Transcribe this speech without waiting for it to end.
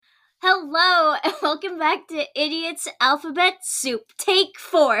Hello, and welcome back to Idiots Alphabet Soup. Take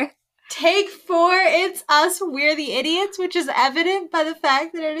 4. Take 4, it's us, we're the idiots, which is evident by the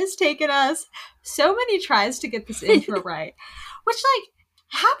fact that it has taken us so many tries to get this intro right. Which,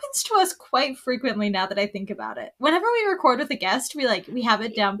 happens to us quite frequently now that I think about it. Whenever we record with a guest, we have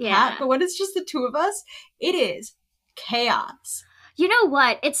it down pat, but when it's just the two of us, it is chaos. You know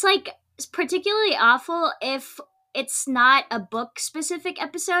what? It's particularly awful if it's not a book-specific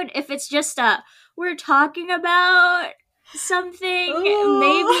episode, if it's just we're talking about something,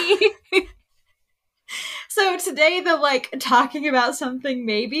 maybe. So today the talking about something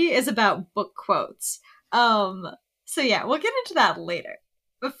maybe is about book quotes. So yeah, we'll get into that later.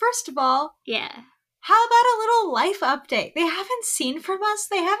 But first of all, how about a little life update? They haven't seen from us,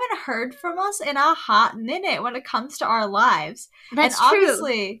 they haven't heard from us in a hot minute when it comes to our lives. That's true. And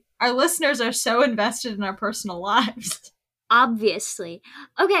obviously, our listeners are so invested in our personal lives. Obviously.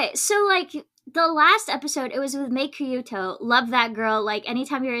 Okay, so the last episode, it was with Mei Kyuto. Love that girl.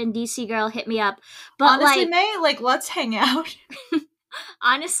 Anytime you're in DC, girl, hit me up. But honestly, May, let's hang out.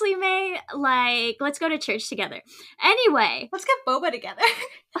 Honestly, May, let's go to church together. Anyway. Let's get boba together.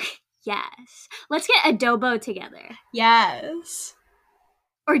 Yes. Let's get adobo together. Yes.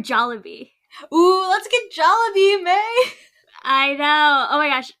 Or Jollibee. Ooh, let's get Jollibee, May. I know. Oh my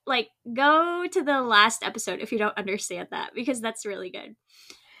gosh. Go to the last episode if you don't understand that, because that's really good.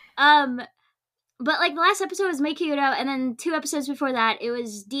 But the last episode was Mei Kyuto, and then 2 episodes before that, it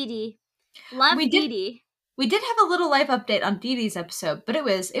was Dee Dee. Love Dee Dee. We did have a little life update on Dee Dee's episode, but it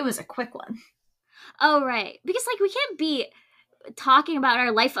was a quick one. Oh, right. Because, we can't be talking about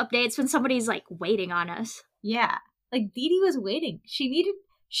our life updates when somebody's, waiting on us. Yeah. Dee Dee was waiting. She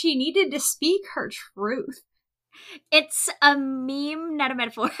needed to speak her truth. It's a meme, not a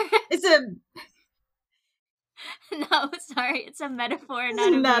metaphor. It's a... No, sorry. It's a metaphor,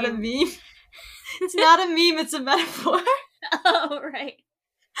 not a meme. It's not a meme, it's a metaphor. Oh, right.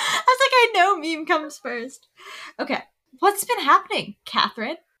 I was I know meme comes first. Okay. What's been happening,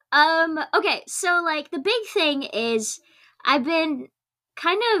 Catherine? Okay, so, the big thing is I've been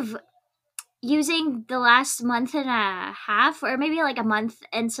kind of using the last month and a half, or maybe a month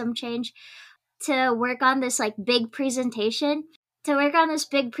and some change, to work on this, big presentation.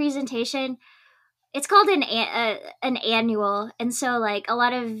 It's called an annual, and so a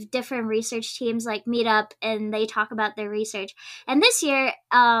lot of different research teams meet up and they talk about their research. And this year,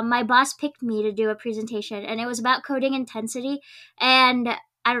 my boss picked me to do a presentation, and it was about coding intensity. And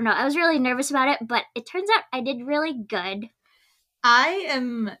I don't know, I was really nervous about it, but it turns out I did really good. I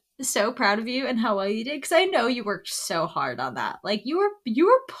am so proud of you and how well you did, because I know you worked so hard on that. You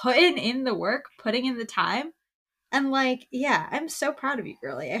were putting in the work, putting in the time, and yeah, I'm so proud of you,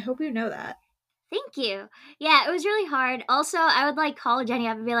 girlie. I hope you know that. Thank you. Yeah, it was really hard. Also, I would call Jenny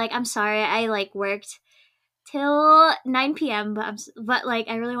up and be I'm sorry, I worked till 9 p.m. but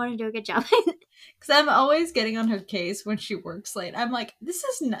I really want to do a good job. Because I'm always getting on her case when she works late. I'm this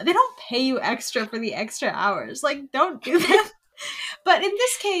is they don't pay you extra for the extra hours. Don't do that. But in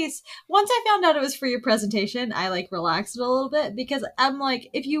this case, once I found out it was for your presentation, I relaxed a little bit, because I'm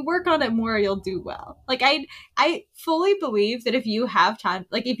if you work on it more, you'll do well. I fully believe that if you have time,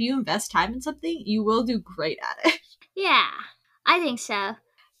 if you invest time in something, you will do great at it. Yeah, I think so.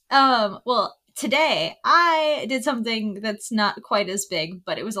 Well, today I did something that's not quite as big,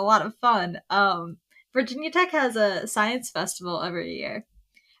 but it was a lot of fun. Virginia Tech has a science festival every year.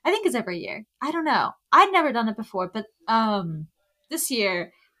 I think it's every year. I don't know. I'd never done it before, but this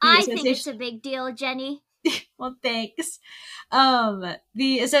year I think it's a big deal, Jenny. Well, thanks.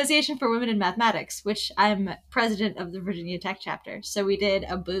 The Association for Women in Mathematics, which I'm president of the Virginia Tech chapter, so we did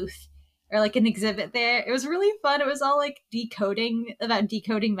a booth or an exhibit there. It was really fun. It was all decoding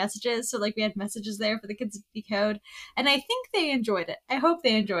messages. So we had messages there for the kids to decode, and I think they enjoyed it. I hope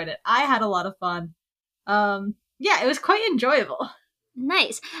they enjoyed it. I had a lot of fun. Yeah, it was quite enjoyable.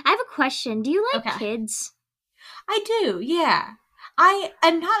 Nice. I have a question. Do you like kids? I do, yeah. I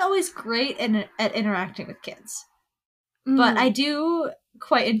am not always great at interacting with kids, but I do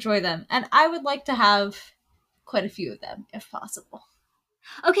quite enjoy them, and I would like to have quite a few of them, if possible.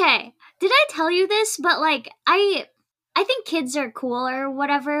 Okay, did I tell you this? But I think kids are cool or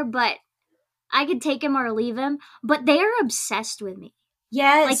whatever, but I could take him or leave him, but they are obsessed with me.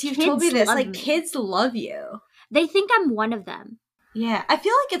 Yes, you've told me this. Kids love you. They think I'm one of them. Yeah, I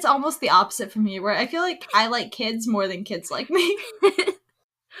feel it's almost the opposite from you, where I feel I like kids more than kids like me.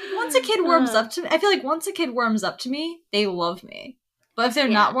 Once a kid warms up to me, I feel once a kid warms up to me, they love me. But if they're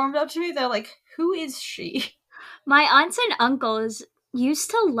not warmed up to me, they're who is she? My aunts and uncles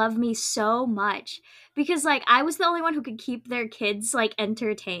used to love me so much, because I was the only one who could keep their kids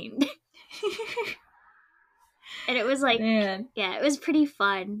entertained. And it was like, Man. yeah, it was pretty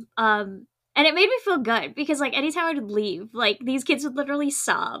fun. And it made me feel good because like anytime I would leave, like these kids would literally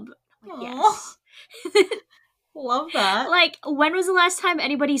sob. I'm like, Aw. yes. Love that. Like, when was the last time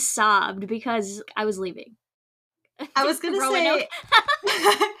anybody sobbed because I was leaving? I was gonna Roanoke. say,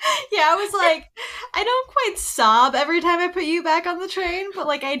 yeah, I was like, I don't quite sob every time I put you back on the train, but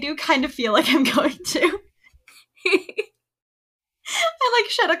like I do kind of feel like I'm going to. I like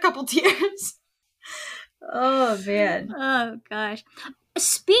shed a couple tears. Oh man. Oh gosh.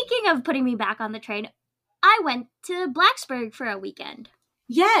 Speaking of putting me back on the train, I went to Blacksburg for a weekend.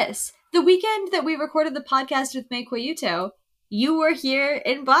 Yes, the weekend that we recorded the podcast with May Koyuto, you were here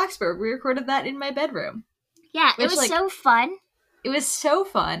in Blacksburg. We recorded that in my bedroom. Yeah, it Which, was like, so fun. It was so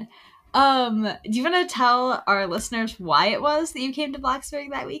fun. Do you want to tell our listeners why it was that you came to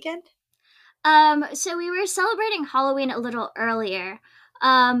Blacksburg that weekend? So we were celebrating Halloween a little earlier.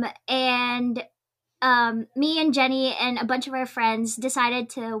 And me and Jenny and a bunch of our friends decided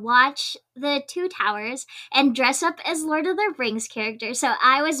to watch the Two Towers and dress up as Lord of the Rings characters. So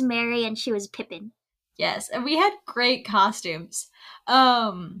I was Merry and she was Pippin. Yes, and we had great costumes.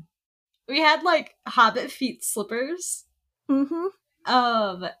 We had like Hobbit feet slippers. Mm-hmm.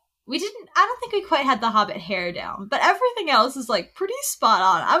 I don't think we quite had the Hobbit hair down, but everything else is like pretty spot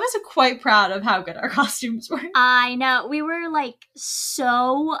on. I was quite proud of how good our costumes were. I know. We were like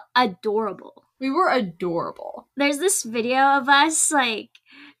so adorable. We were adorable. There's this video of us like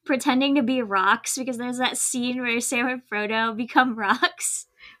pretending to be rocks because there's that scene where Sam and Frodo become rocks.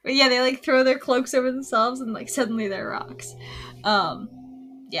 But yeah, they like throw their cloaks over themselves and like suddenly they're rocks.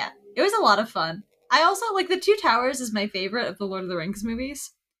 Yeah, it was a lot of fun. I also like the Two Towers is my favorite of the Lord of the Rings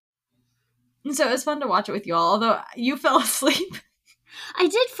movies. And so it was fun to watch it with you all, although you fell asleep. I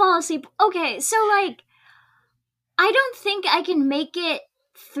did fall asleep. Okay, so like I don't think I can make it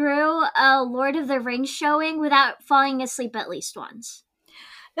through a Lord of the Rings showing without falling asleep at least once.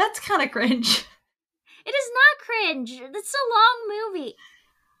 That's kind of cringe. It is not cringe. It's a long movie.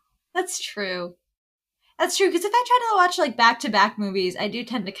 That's true. That's true, because if I try to watch like back-to-back movies, I do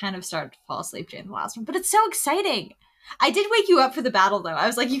tend to kind of start to fall asleep during the last one. But it's so exciting. I did wake you up for the battle, though. I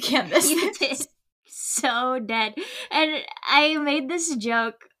was like, you can't miss You this. did. So dead. And I made this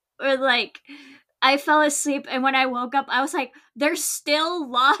joke where like I fell asleep and when I woke up I was like, they're still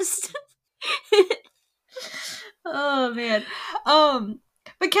lost. Oh man.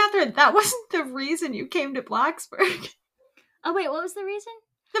 But Catherine, that wasn't the reason you came to Blacksburg. Oh wait, what was the reason?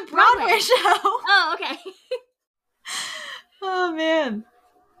 The Broadway show. Oh, okay. Oh man.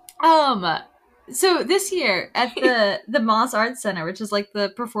 So this year at the Moss Arts Center, which is like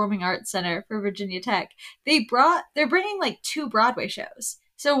the performing arts center for Virginia Tech, they're bringing like 2 Broadway shows.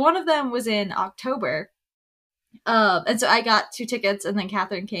 So one of them was in October. And so I got 2 tickets and then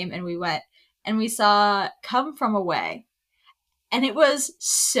Catherine came and we went and we saw Come From Away. And it was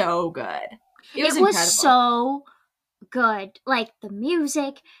so good. It was incredible. So good. Like the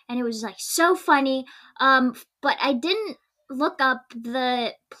music and it was like so funny. But I didn't look up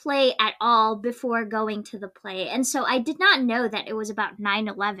the play at all before going to the play. And so I did not know that it was about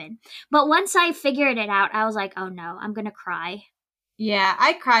 9/11. But once I figured it out, I was like, oh no, I'm going to cry. Yeah,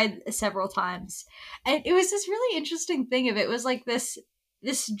 I cried several times. And it was this really interesting thing of it was like this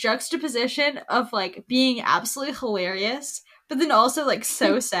juxtaposition of like being absolutely hilarious, but then also like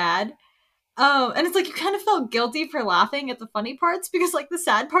so sad. And it's like you kind of felt guilty for laughing at the funny parts because like the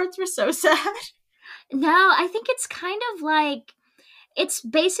sad parts were so sad. No, I think it's kind of like it's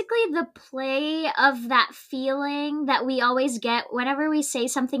basically the play of that feeling that we always get whenever we say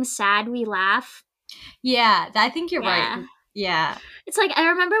something sad, we laugh. Yeah, I think you're right. Yeah. It's like I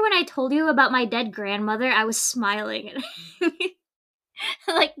remember when I told you about my dead grandmother, I was smiling.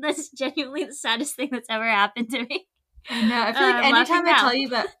 Like that's genuinely the saddest thing that's ever happened to me. I know. I feel like anytime I tell you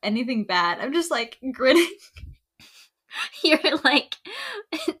about anything bad, I'm just like grinning. You're like,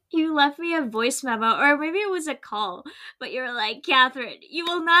 you left me a voice memo, or maybe it was a call, but you're like, Catherine, you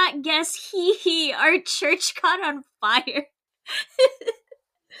will not guess, our church caught on fire.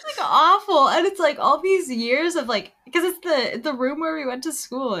 It's like awful, and it's like all these years of like, because it's the room where we went to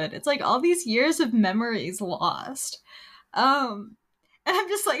school in. It's like all these years of memories lost. And I'm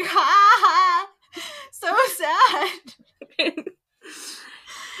just like, ha, so sad.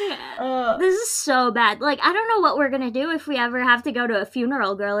 Yeah. This is so bad. Like, I don't know what we're gonna do if we ever have to go to a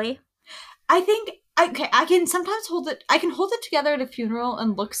funeral, girly. I think I can sometimes hold it together at a funeral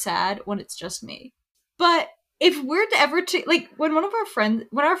and look sad when it's just me. But if we're to ever like when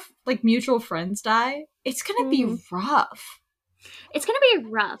when our like mutual friends die, it's gonna be rough. It's gonna be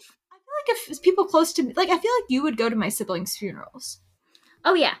rough. I feel like if people close to me, like I feel like you would go to my siblings' funerals.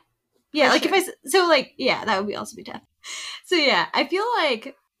 Oh yeah. Yeah, For like sure. if so like, yeah, that would be also be tough. So yeah, I feel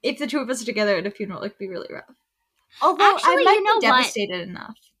like if the two of us are together at a funeral, it could be really rough. Although I Actually, might you be know what? devastated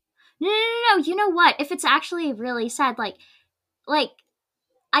enough. No. You know what? If it's actually really sad, like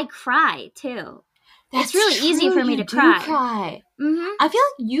I cry too. It's That's really easy true, for me you to do cry. cry. Mm-hmm. I feel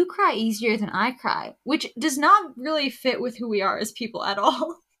like you cry easier than I cry, which does not really fit with who we are as people at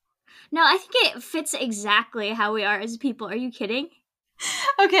all. No, I think it fits exactly how we are as people. Are you kidding?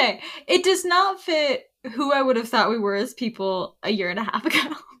 Okay, it does not fit who I would have thought we were as people a year and a half ago.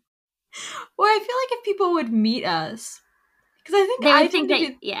 Or I feel like if people would meet us, because I think They I would tend think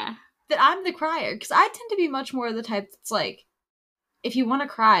to that, be yeah. that I'm the crier, because I tend to be much more the type that's like, if you want to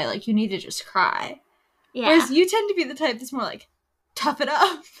cry, like you need to just cry. Yeah. Whereas you tend to be the type that's more like, tough it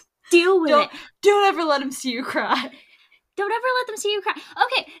up. Deal with Don't it. don't ever let him see you cry. Don't ever let them see you cry.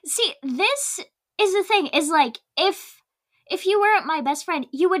 Okay, see, this is the thing, is like, if you weren't my best friend,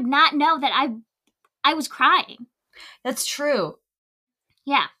 you would not know that I was crying. That's true.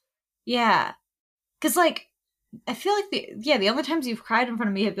 Yeah. Yeah. Because, like, I feel like the only times you've cried in front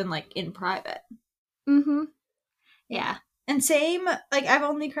of me have been, like, in private. Mm-hmm. Yeah. Yeah. And same, like, I've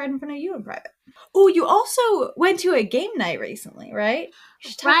only cried in front of you in private. Oh, you also went to a game night recently, right? You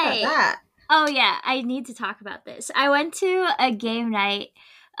should talk about Right. that. Oh yeah, I need to talk about this. I went to a game night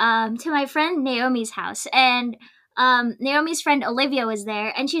to my friend Naomi's house, and Naomi's friend Olivia was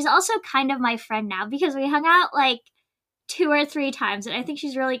there, and she's also kind of my friend now because we hung out like 2 or 3 times, and I think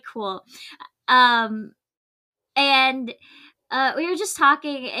she's really cool. Um, and we were just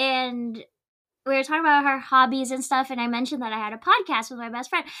talking, and we were talking about her hobbies and stuff, and I mentioned that I had a podcast with my best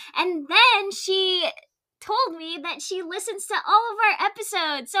friend, and then she told me that she listens to all of our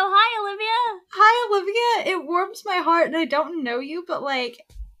episodes. So hi, Olivia. Hi, Olivia. It warms my heart, and I don't know you, but, like,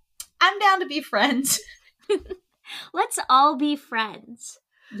 I'm down to be friends. Let's all be friends.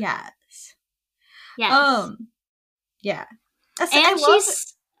 Yes. Yes. Yeah. I And love.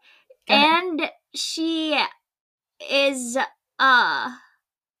 she's Go ahead. and she is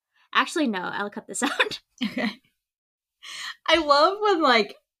actually no, I'll cut this out. Okay. I love when,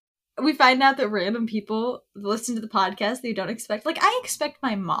 like, we find out that random people listen to the podcast that you don't expect. Like, I expect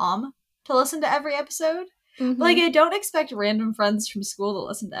my mom to listen to every episode. Mm-hmm. But, like, I don't expect random friends from school to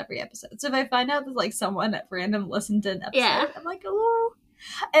listen to every episode. So if I find out that, like, someone at random listened to an episode, Yeah. I'm like, oh.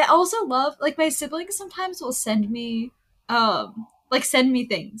 I also love, like, my siblings sometimes will send me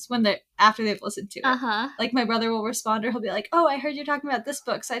things when they're after they've listened to it. Uh-huh. Like, my brother will respond, or he'll be like, oh, I heard you're talking about this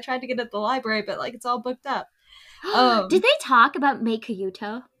book, so I tried to get it at the library, but, like, it's all booked up. Did they talk about Mei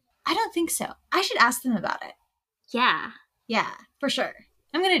Kayuto? I don't think so. I should ask them about it. Yeah. Yeah, for sure.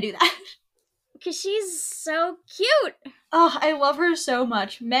 I'm gonna do that. Because she's so cute. Oh, I love her so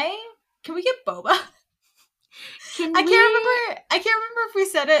much. May, can we get boba? I can't remember if we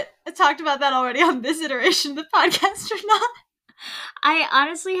said it. I talked about that already on this iteration of the podcast or not. I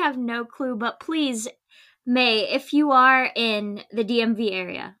honestly have no clue, but please, May, if you are in the DMV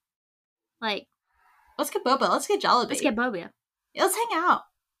area, like, let's get boba. Let's get Jollibee. let's get boba. Yeah, let's hang out.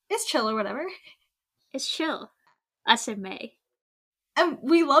 It's chill or whatever. It's chill. Us and May. And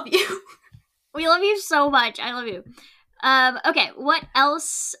we love you. We love you so much. I love you. Okay, what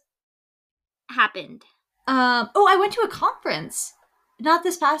else happened? I went to a conference. Not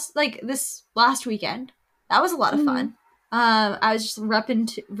this last weekend. That was a lot of fun. I was just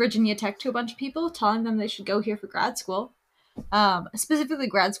repping Virginia Tech to a bunch of people, telling them they should go here for grad school. Specifically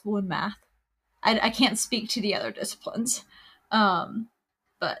grad school in math. I can't speak to the other disciplines.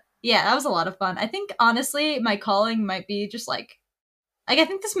 But yeah, that was a lot of fun. I think, honestly, my calling might be just, like, I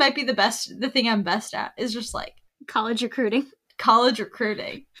think this might be the thing I'm best at, is just, like, college recruiting. College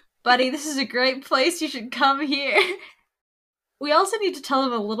recruiting. Buddy, this is a great place. You should come here. We also need to tell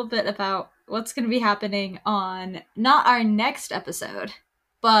them a little bit about what's going to be happening on not our next episode,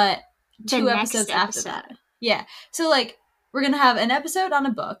 but two episodes after that. Yeah. So, like, we're going to have an episode on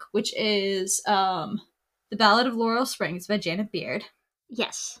a book, which is The Ballad of Laurel Springs by Janet Beard.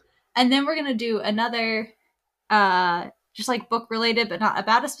 Yes. And then we're going to do another, just, like, book related, but not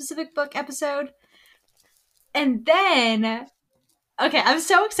about a specific book episode. And then, okay, I'm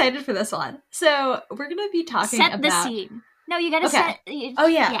so excited for this one. So we're going to be talking about... Set the scene. No, you gotta set... Oh,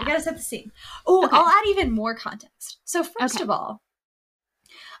 yeah, you gotta set the scene. Oh, okay. I'll add even more context. So first of all,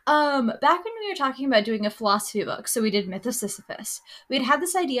 back when we were talking about doing a philosophy book, so we did Myth of Sisyphus, we'd had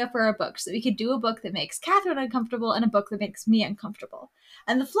this idea for our book, so that we could do a book that makes Catherine uncomfortable and a book that makes me uncomfortable.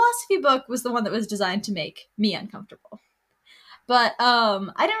 And the philosophy book was the one that was designed to make me uncomfortable. But I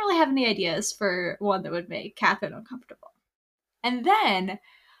didn't really have any ideas for one that would make Catherine uncomfortable. And then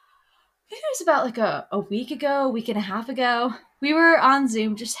think it was about like a week and a half ago. We were on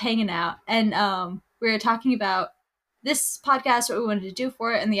Zoom just hanging out, and we were talking about this podcast, what we wanted to do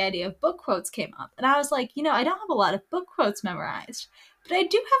for it, and the idea of book quotes came up. And I was like, I don't have a lot of book quotes memorized, but I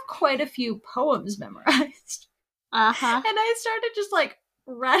do have quite a few poems memorized. Uh-huh. And I started just like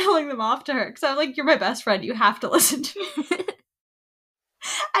rattling them off to her because I was like, "You're my best friend. You have to listen to me."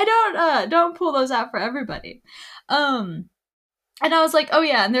 I don't pull those out for everybody. And I was like, "Oh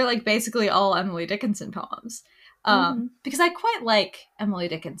yeah," and they're like basically all Emily Dickinson poems. Because I quite like Emily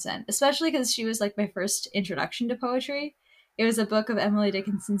Dickinson, especially because she was like my first introduction to poetry. It was a book of Emily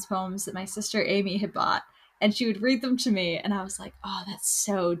Dickinson's poems that my sister Amy had bought, and she would read them to me, and I was like, "Oh, that's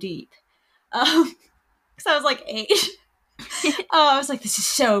so deep." Because I was like 8. I was like, "This is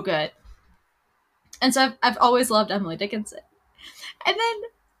so good," and so I've always loved Emily Dickinson. And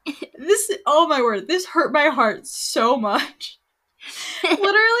then this, oh my word, this hurt my heart so much.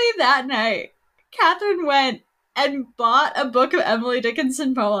 Literally that night, Catherine went and bought a book of Emily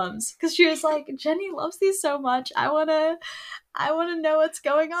Dickinson poems because she was like, "Jenny loves these so much. I wanna know what's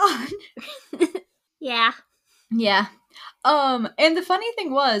going on." Yeah. Yeah. And the funny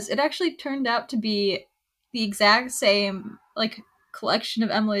thing was, it actually turned out to be the exact same like collection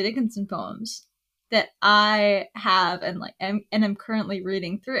of Emily Dickinson poems that I have and am currently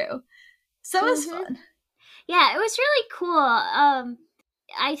reading through. So it was fun. Yeah, it was really cool.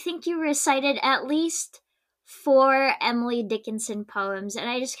 I think you recited at least 4 Emily Dickinson poems, and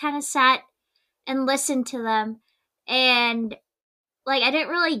I just kind of sat and listened to them, and like I didn't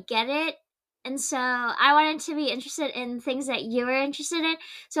really get it, and so I wanted to be interested in things that you were interested in.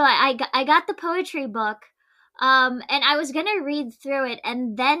 So I got the poetry book, and I was gonna read through it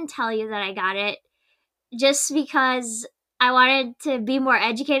and then tell you that I got it, just because I wanted to be more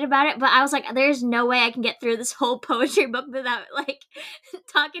educated about it. But I was like, there's no way I can get through this whole poetry book without like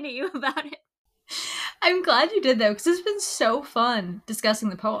talking to you about it. I'm glad you did though, because it's been so fun discussing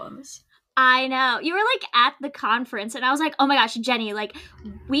the poems. I know. You were like at the conference, and I was like, oh my gosh, Jenny, like,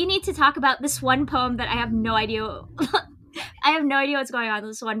 we need to talk about this one poem that I have no idea. I have no idea what's going on in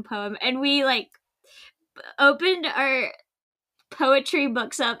this one poem. And we like opened our poetry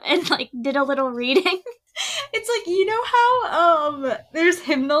books up and like did a little reading. It's like, how there's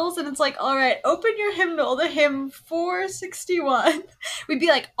hymnals and it's like, all right, open your hymnal to hymn 461. We'd be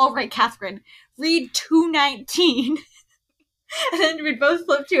like, all right, Catherine, read 219. And then we'd both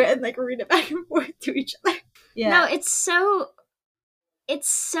flip to it and like read it back and forth to each other. Yeah. No, it's so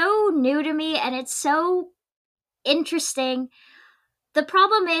new to me, and it's so interesting. The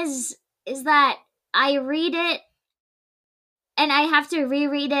problem is that I read it and I have to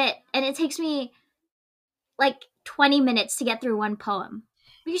reread it, and it takes me like 20 minutes to get through one poem.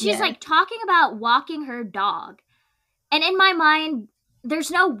 Because she's like talking about walking her dog. And in my mind,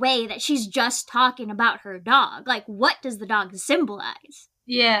 there's no way that she's just talking about her dog. Like, what does the dog symbolize?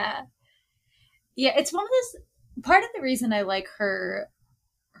 Yeah. Yeah, it's one of those. Part of the reason I like her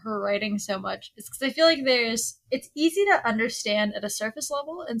writing so much is because I feel like it's easy to understand at a surface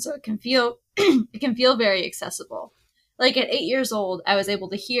level, and so it can feel very accessible. Like at 8 years old, I was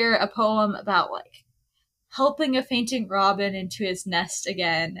able to hear a poem about like helping a fainting robin into his nest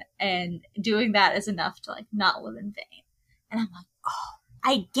again, and doing that is enough to like not live in vain. And I'm like, oh,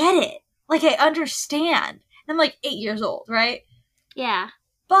 I get it. Like I understand. And I'm like 8 years old, right? Yeah.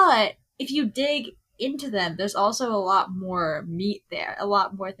 But if you dig into them, there's also a lot more meat there, a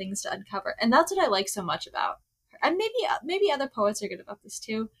lot more things to uncover. And that's what I like so much about her. And maybe other poets are good about this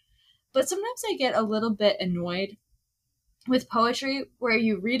too. But sometimes I get a little bit annoyed with poetry where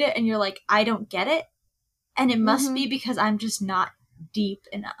you read it and you're like, I don't get it. And it must be because I'm just not deep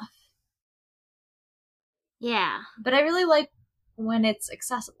enough. Yeah. But I really like when it's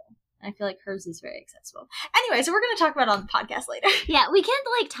accessible. I feel like hers is very accessible. Anyway, so we're going to talk about it on the podcast later. Yeah, we can't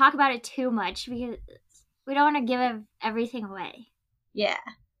like talk about it too much because we don't want to give everything away. Yeah.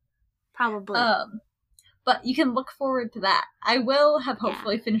 Probably. But you can look forward to that. I will have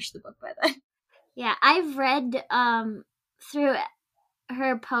hopefully finished the book by then. Yeah, I've read through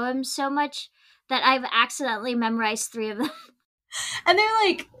her poems so much that I've accidentally memorized 3 of them. And they're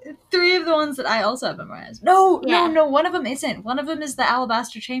like 3 of the ones that I also have memorized. No, one of them isn't. One of them is the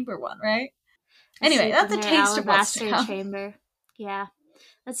Alabaster Chamber one, right? Anyway, that's a taste of what's to come. Chamber. Yeah,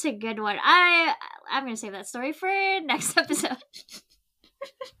 that's a good one. I'm gonna save that story for next episode.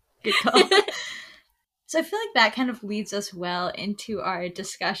 Good call. So I feel like that kind of leads us well into our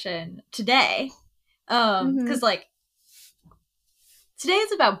discussion today, because like today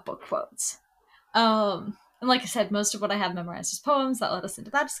is about book quotes. And like I said, most of what I have memorized is poems that led us into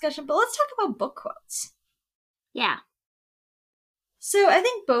that discussion. But let's talk about book quotes. Yeah. So I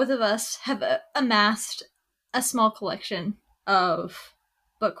think both of us have amassed a small collection of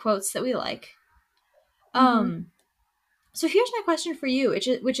book quotes that we like. Mm-hmm. So here's my question for you,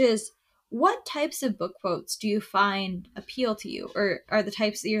 which is, what types of book quotes do you find appeal to you, or are the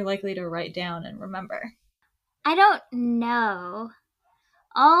types that you're likely to write down and remember? I don't know.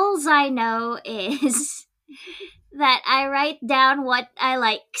 Alls I know is that I write down what I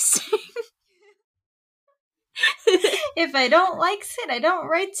likes. If I don't like it, I don't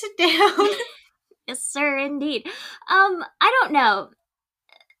write it down. Yes, sir, indeed. I don't know.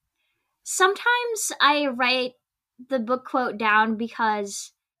 Sometimes I write the book quote down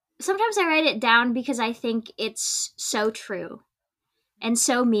because sometimes I write it down because I think it's so true and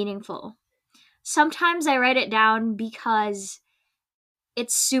so meaningful. Sometimes I write it down because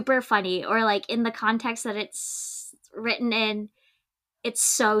it's super funny, or like in the context that it's written in, it's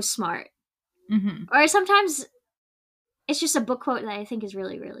so smart. Mm-hmm. Or sometimes it's just a book quote that I think is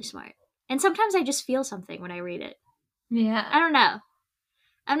really, really smart. And sometimes I just feel something when I read it. Yeah. I don't know.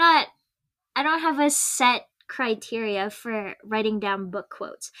 I'm not, I don't have a set criteria for writing down book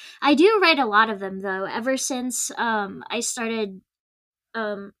quotes. I do write a lot of them though. Ever since um I started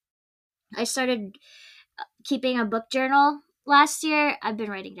keeping a book journal last year, I've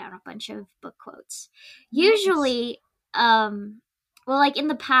been writing down a bunch of book quotes. Nice. Usually, well, like in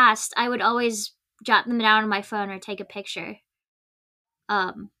the past, I would always jot them down on my phone or take a picture.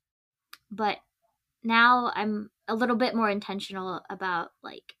 Um, but now I'm a little bit more intentional about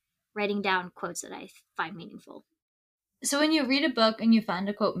like writing down quotes that I find meaningful. So when you read a book and you find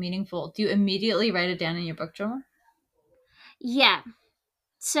a quote meaningful, do you immediately write it down in your book journal? Yeah.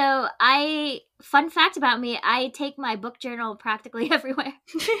 So fun fact about me, I take my book journal practically everywhere.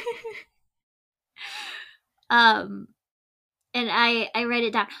 Um, and I write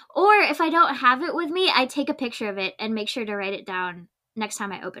it down. Or if I don't have it with me, I take a picture of it and make sure to write it down next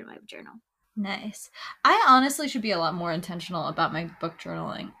time I open my journal. Nice. I honestly should be a lot more intentional about my book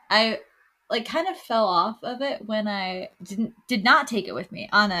journaling. I like kind of fell off of it when I did not take it with me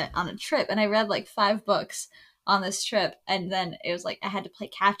on a trip, and I read like 5 books on this trip, and then it was like I had to play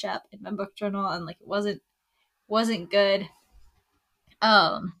catch up in my book journal, and like it wasn't good.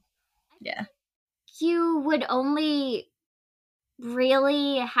 Um yeah. You would only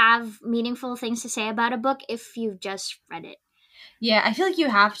really have meaningful things to say about a book if you've just read it. Yeah, I feel like you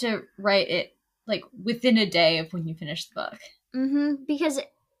have to write it like within a day of when you finish the book. Because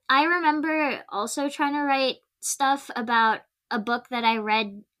I remember also trying to write stuff about a book that I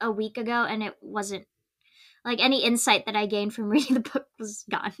read a week ago, and it wasn't like any insight that I gained from reading the book was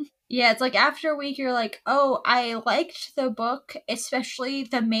gone. Yeah, it's like after a week, you're like, oh, I liked the book, especially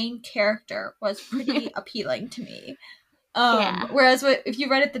the main character was pretty appealing to me. Yeah. Whereas if you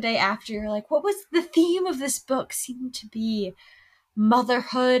read it the day after, you're like, what was the theme of this book? Seemed to be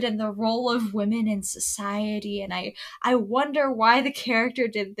motherhood and the role of women in society, and I wonder why the character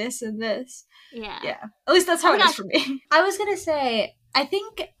did this and this. Yeah. Yeah, at least that's Oh how my it is gosh. for me. I was gonna say, I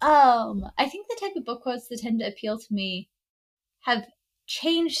think the type of book quotes that tend to appeal to me have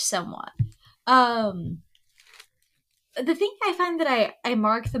changed somewhat. Um, the thing I find that I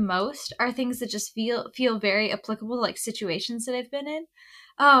mark the most are things that just feel very applicable to like situations that I've been in.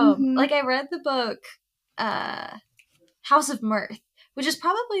 Mm-hmm. Like I read the book uh House of Mirth, which is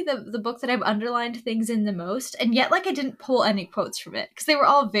probably the book that I've underlined things in the most, and yet like I didn't pull any quotes from it because they were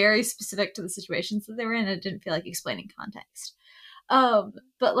all very specific to the situations that they were in, and it didn't feel like explaining context.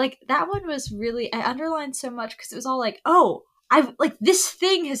 But like that one was really, I underlined so much because it was all like, oh, I've like this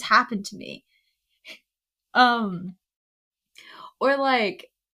thing has happened to me. Um, or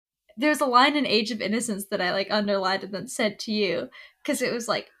like there's a line in Age of Innocence that I like underlined and then said to you because it was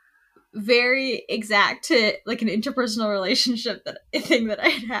like very exact to like an interpersonal relationship that a thing that I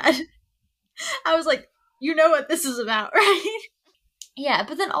had. I was like, you know what this is about, right? Yeah,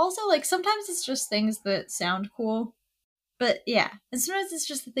 but then also like sometimes it's just things that sound cool. But yeah, and sometimes it's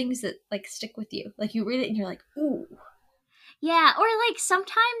just the things that like stick with you. Like you read it and you're like, ooh. Yeah, or like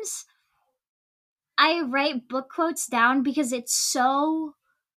sometimes I write book quotes down because it's so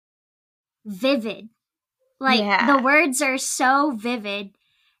vivid. Like the Yeah. words are so vivid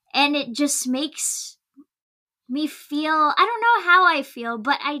and it just makes me feel, I don't know how I feel,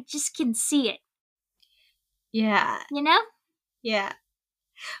 but I just can see it, Yeah. you know? Yeah.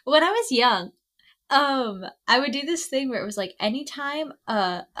 When I was young, I would do this thing where it was like anytime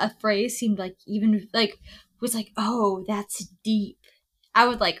a phrase seemed like even like was like, oh, that's deep, I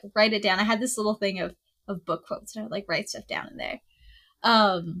would like write it down. I had this little thing of book quotes and I would like write stuff down in there.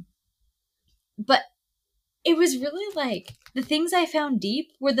 Um but it was really like the things I found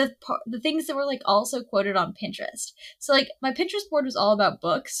deep were the things that were like also quoted on Pinterest. So like my Pinterest board was all about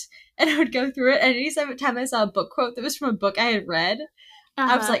books, and I would go through it, and any time I saw a book quote that was from a book I had read,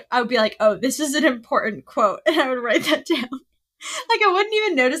 I would be like, oh, this is an important quote, and I would write that down. Like I wouldn't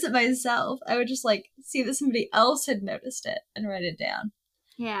even notice it myself. I would just like see that somebody else had noticed it and write it down.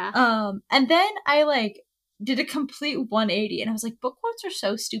 Yeah. And then I like did a complete 180, and I was like, book quotes are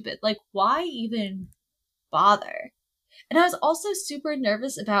so stupid. Like, why even bother? And I was also super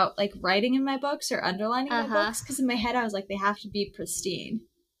nervous about like writing in my books or underlining my books, because in my head I was like, they have to be pristine.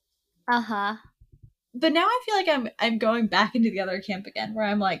 But now I feel like I'm going back into the other camp again, where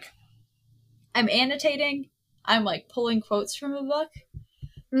I'm like, I'm annotating, I'm like pulling quotes from a book,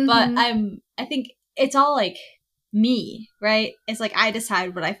 but I think it's all like me, right? It's like I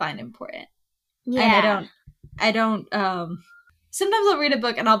decide what I find important. Yeah. And I don't sometimes I'll read a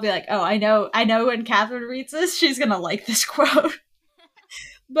book and I'll be like, oh, I know when Catherine reads this, she's gonna like this quote.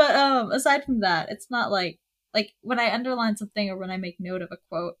 But aside from that, it's not like when I underline something or when I make note of a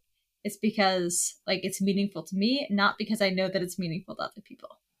quote, it's because like it's meaningful to me, not because I know that it's meaningful to other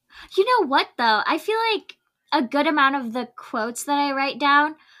people. You know what though? I feel like a good amount of the quotes that I write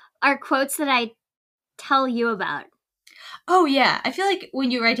down are quotes that I tell you about. Oh yeah, I feel like when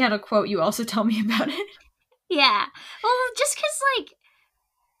you write down a quote, you also tell me about it. Yeah. Well, just because, like,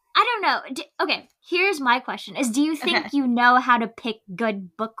 I don't know. Okay, here's my question. Do you think you know how to pick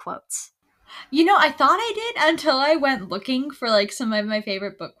good book quotes? You know, I thought I did until I went looking for, like, some of my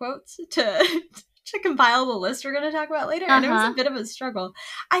favorite book quotes to compile the list we're going to talk about later. And it was a bit of a struggle.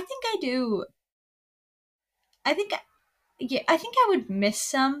 I think I do. I think I would miss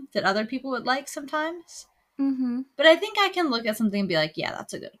some that other people would like sometimes. But I think I can look at something and be like, yeah,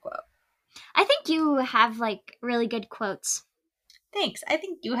 that's a good quote. I think you have, like, really good quotes. Thanks. I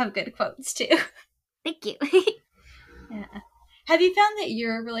think you have good quotes, too. Thank you. Yeah. Have you found that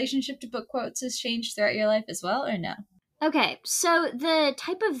your relationship to book quotes has changed throughout your life as well, or no? Okay, so the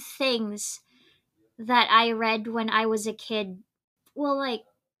type of things that I read when I was a kid, well, like,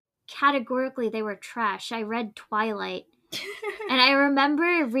 categorically they were trash. I read Twilight. And I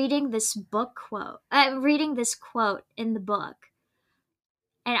remember reading this quote in the book.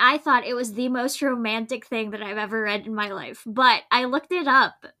 And I thought it was the most romantic thing that I've ever read in my life. But I looked it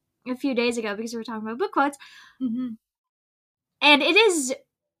up a few days ago because we were talking about book quotes. And it is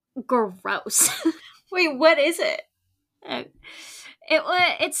gross. Wait, what is it?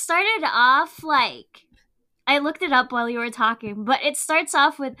 It started off like, I looked it up while you were talking, but it starts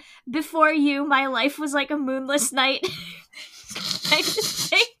off with, before you, my life was like a moonless night. Kind of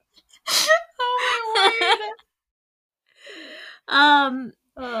thing. Oh my word.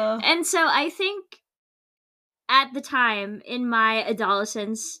 And so I think at the time in my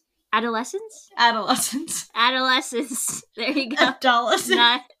adolescence, there you go. Adolescence.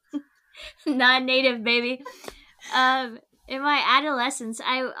 Non-native, baby. In my adolescence,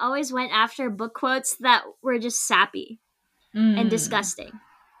 I always went after book quotes that were just sappy and disgusting.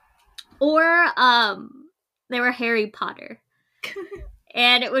 Or they were Harry Potter.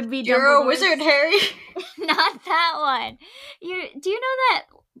 And it would be You're a wizard, Harry. Not that one. Do you know that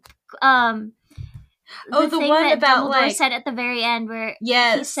the one that about Dumbledore like said at the very end where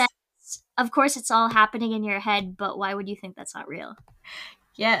he says, of course it's all happening in your head, but why would you think that's not real?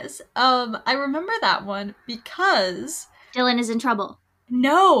 Yes. I remember that one because Dylan is in trouble.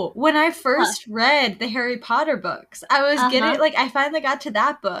 No, when I first read the Harry Potter books, I was getting like I finally got to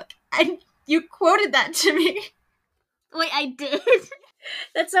that book, and you quoted that to me. Wait, I did?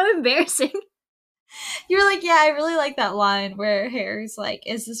 That's so embarrassing. You were like, yeah, I really like that line where Harry's like,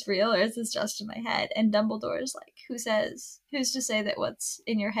 is this real or is this just in my head? And Dumbledore's like, who's to say that what's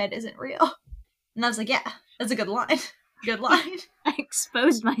in your head isn't real? And I was like, yeah, that's a good line. Good line. I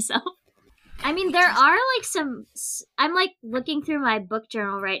exposed myself. I mean, there are like some, I'm like looking through my book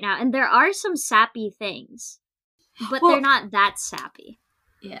journal right now, and there are some sappy things, but they're not that sappy.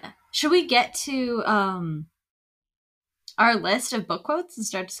 Yeah. Should we get to our list of book quotes and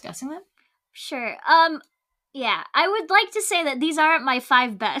start discussing them? Sure. Yeah, I would like to say that these aren't my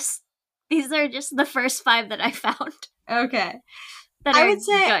 5 best. These are just the first 5 that I found. Okay. I would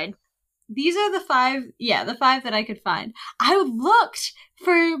say good. These are the 5 that I could find. I looked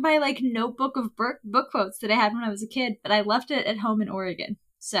for my like notebook of book quotes that I had when I was a kid, but I left it at home in Oregon.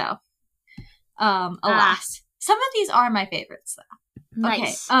 So, alas. Some of these are my favorites though.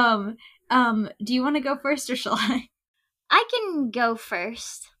 Nice. Okay. Do you want to go first or shall I? I can go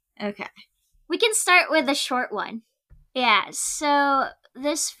first. Okay. We can start with a short one. Yeah, so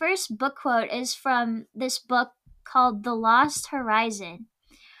this first book quote is from this book called The Lost Horizon.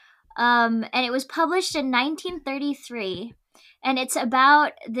 And it was published in 1933. And it's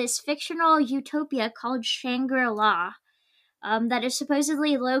about this fictional utopia called Shangri-La, that is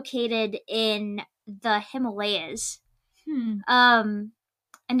supposedly located in the Himalayas. And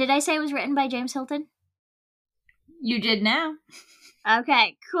did I say it was written by James Hilton? You did now.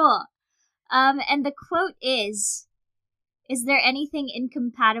 Okay, cool. And the quote is there anything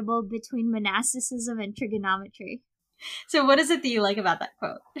incompatible between monasticism and trigonometry? So what is it that you like about that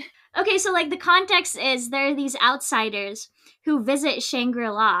quote? Okay, so like the context is there are these outsiders who visit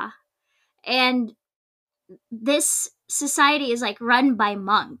Shangri-La, and this society is like run by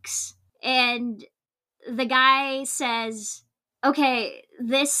monks. And the guy says, okay,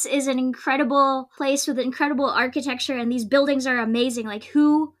 this is an incredible place with incredible architecture and these buildings are amazing. Like,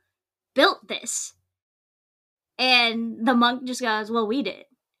 who built this? And the monk just goes, well, we did.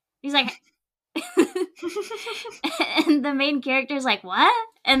 He's like, and the main character is like, what?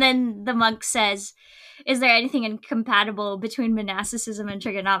 And then the monk says, is there anything incompatible between monasticism and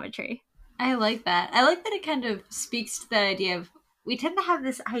trigonometry? I like that. I like that it kind of speaks to that idea of, we tend to have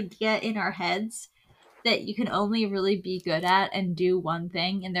this idea in our heads that you can only really be good at and do one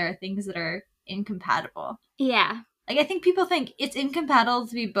thing, and there are things that are incompatible. Yeah. Like, I think people think it's incompatible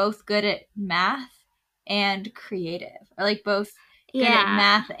to be both good at math and creative, or like both good at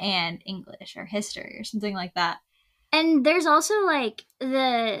math and English or history or something like that. And there's also like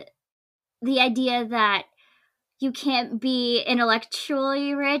the idea that you can't be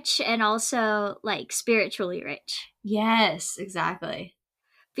intellectually rich and also like spiritually rich. Yes, exactly.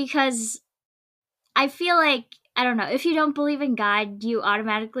 Because I feel like, I don't know, if you don't believe in God, you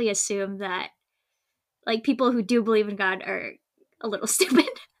automatically assume that like people who do believe in God are a little stupid.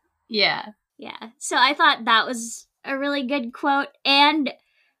 Yeah. Yeah. So I thought that was a really good quote. And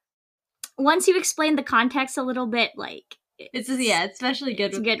once you explain the context a little bit, like it's especially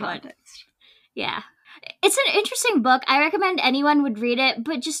good with a good context. One. Yeah. It's an interesting book. I recommend anyone would read it,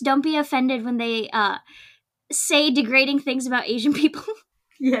 but just don't be offended when they say degrading things about Asian people.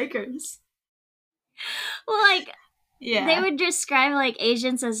 Yikers. Well, like, yeah, they would describe like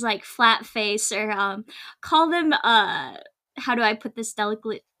Asians as like flat face, or call them how do I put this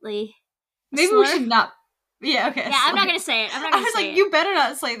delicately? Maybe slur? We should not. Yeah, okay. Yeah, I'm not gonna say it. I was like, you better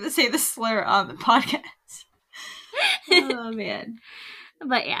not say the slur on the podcast. Oh man.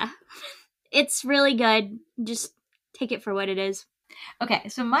 But yeah, it's really good. Just take it for what it is. Okay,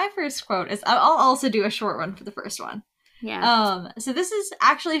 so my first quote is, I'll also do a short one for the first one. Yeah. So this is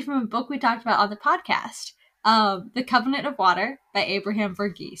actually from a book we talked about on the podcast, The Covenant of Water by Abraham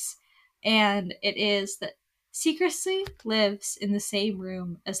Verghese. And it is that secrecy lives in the same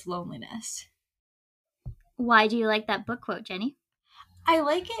room as loneliness. Why do you like that book quote, Jenny? I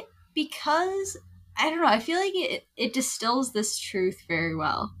like it because, I don't know, I feel like it distills this truth very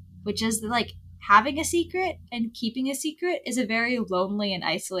well, which is that, like, having a secret and keeping a secret is a very lonely and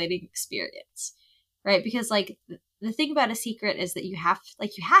isolating experience, right? Because, like, the thing about a secret is that you have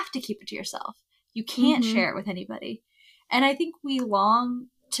to keep it to yourself. You can't share it with anybody. And I think we long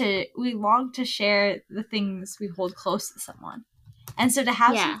to share the things we hold close to someone. And so to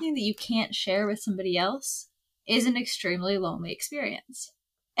have something that you can't share with somebody else is an extremely lonely experience.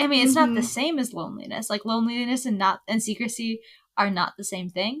 I mean, it's not the same as loneliness. Like, loneliness and secrecy are not the same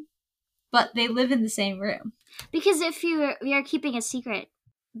thing, but they live in the same room. Because if you're keeping a secret,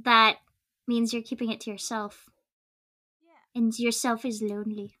 that means you're keeping it to yourself. Yeah. And yourself is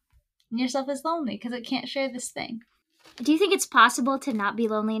lonely. And yourself is lonely because it can't share this thing. Do you think it's possible to not be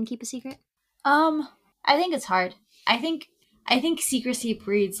lonely and keep a secret? I think it's hard. I think secrecy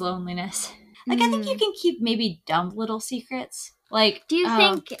breeds loneliness. Like, I think you can keep maybe dumb little secrets. Like, do you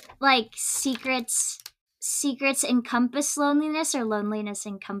think like secrets encompass loneliness, or loneliness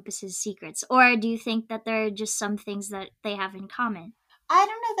encompasses secrets? Or do you think that there are just some things that they have in common? I don't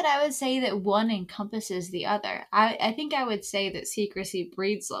know that I would say that one encompasses the other. I think I would say that secrecy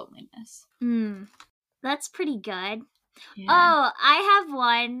breeds loneliness. That's pretty good. Yeah. Oh, I have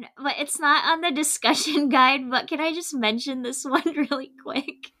one, but it's not on the discussion guide, but can I just mention this one really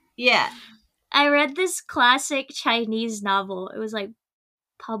quick? Yeah. I read this classic Chinese novel. It was like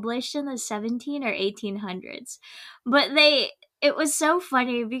published in the 17 or 1800s. But it was so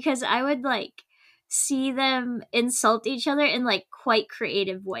funny because I would like see them insult each other in like quite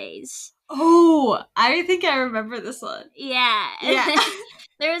creative ways. Oh, I think I remember this one. Yeah.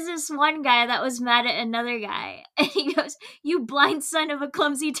 There was this one guy that was mad at another guy, and he goes, "You blind son of a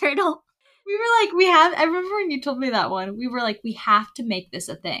clumsy turtle." We were like, I remember when you told me that one, we were like, we have to make this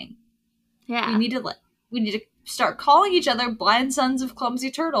a thing. Yeah. We need to start calling each other blind sons of clumsy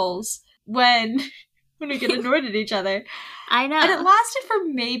turtles when when we get annoyed at each other. I know. And it lasted for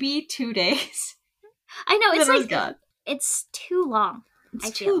maybe 2 days. I know, it's Then it was like, gone. it's too long. It's I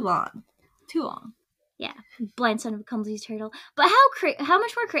too feel. long. Too long. Yeah, blind son of a clumsy turtle. But how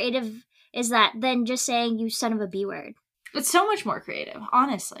much more creative is that than just saying you son of a B word? It's so much more creative,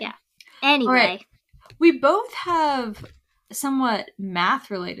 honestly. Yeah. Anyway. All right. We both have somewhat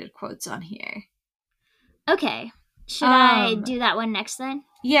math-related quotes on here. Okay. Should I do that one next then?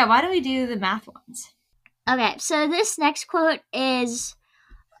 Yeah, why don't we do the math ones? Okay, so this next quote is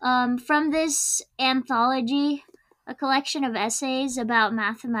from this anthology, a collection of essays about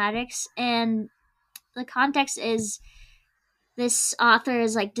mathematics, and the context is this author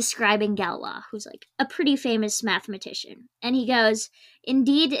is like describing Galois, who's like a pretty famous mathematician. And he goes,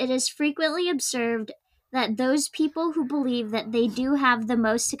 "Indeed, it is frequently observed that those people who believe that they do have the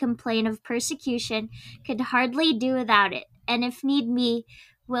most to complain of persecution could hardly do without it, and if need be,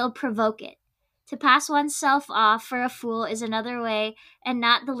 will provoke it. To pass oneself off for a fool is another way, and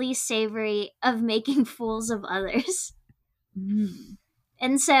not the least savory, of making fools of others."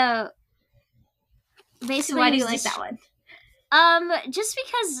 And so, basically, Why do you like that one? Just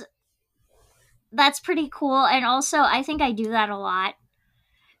because that's pretty cool, and also I think I do that a lot,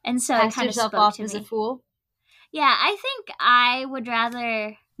 and so it kind of spoke off to as me. a fool. Yeah, I think I would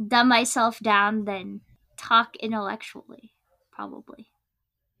rather dumb myself down than talk intellectually, probably.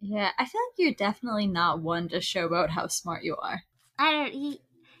 Yeah, I feel like you're definitely not one to showboat how smart you are.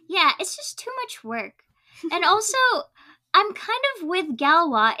 Yeah, it's just too much work, and also I'm kind of with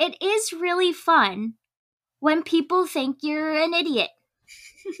Galois. It is really fun when people think you're an idiot.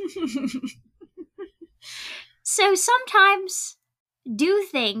 So sometimes do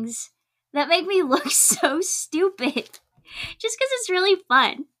things that make me look so stupid just because it's really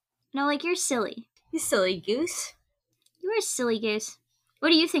fun. No, like, you're silly. You silly goose. You're a silly goose. What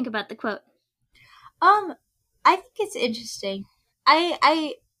do you think about the quote? I think it's interesting.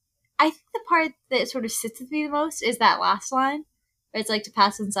 I think the part that sort of sits with me the most is that last line, where it's like, to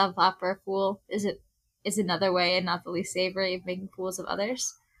pass oneself off for a fool is another way, and not the least savory, of making fools of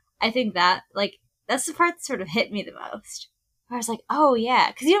others. I think that, like, that's the part that sort of hit me the most. Where I was like, oh yeah,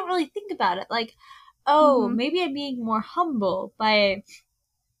 because you don't really think about it. Like, oh, maybe I'm being more humble by,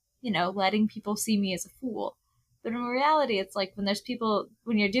 letting people see me as a fool. But in reality, it's like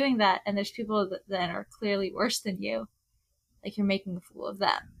when you're doing that, and there's people that then are clearly worse than you, like, you're making a fool of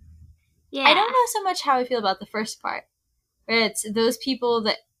them. Yeah. I don't know so much how I feel about the first part, where it's those people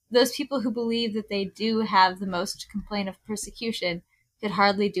who believe that they do have the most to complain of persecution could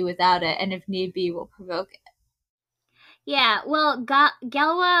hardly do without it, and if need be, will provoke it. Yeah, well,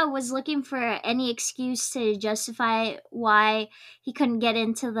 Galois was looking for any excuse to justify why he couldn't get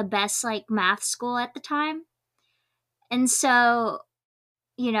into the best, like, math school at the time. And so,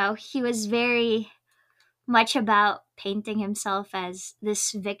 he was very much about painting himself as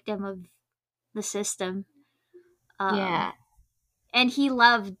this victim of the system. Yeah. And he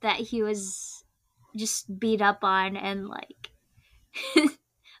loved that he was just beat up on and, like,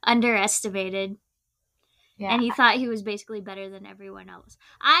 underestimated. Yeah. And he thought he was basically better than everyone else.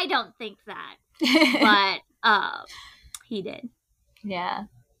 I don't think that, but he did. Yeah.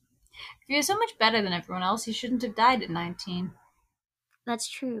 If he was so much better than everyone else, he shouldn't have died at 19. That's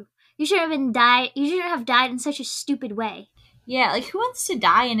true. You shouldn't have died in such a stupid way. Yeah, like, who wants to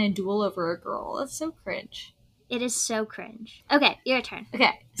die in a duel over a girl? That's so cringe. It is so cringe. Okay, your turn.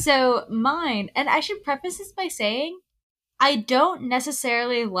 Okay, so mine, and I should preface this by saying, I don't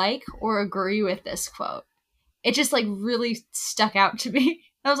necessarily like or agree with this quote. It just, like, really stuck out to me.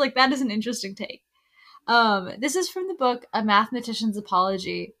 I was like, that is an interesting take. This is from the book A Mathematician's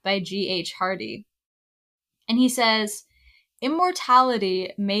Apology by G.H. Hardy. And he says,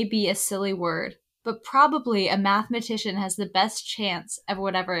 "Immortality may be a silly word, but probably a mathematician has the best chance of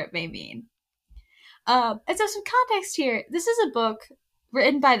whatever it may mean." And so some context here. This is a book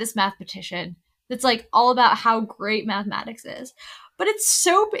written by this mathematician that's, like, all about how great mathematics is. But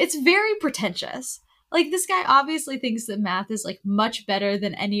it's very pretentious. Like, this guy obviously thinks that math is, like, much better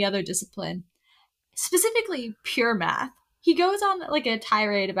than any other discipline. Specifically, pure math. He goes on, like, a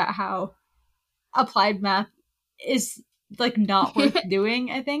tirade about how applied math is, like, not worth doing,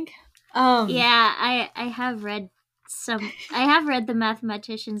 I think. Yeah, I have read The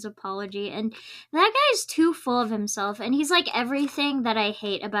Mathematician's Apology, and that guy's too full of himself, and he's like everything that I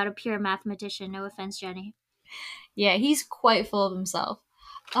hate about a pure mathematician. No offense, Jenny. Yeah, he's quite full of himself.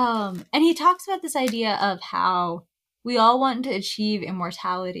 And he talks about this idea of how we all want to achieve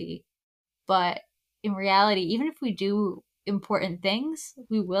immortality, but in reality, even if we do important things,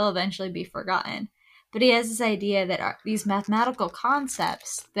 we will eventually be forgotten. But he has this idea that these mathematical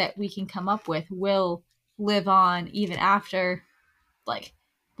concepts that we can come up with will live on even after, like,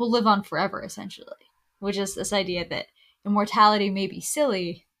 will live on forever, essentially. Which is this idea that immortality may be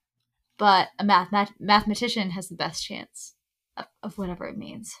silly, but a mathematician has the best chance of whatever it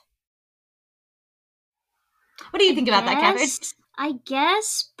means. What do you think about that, Catherine? I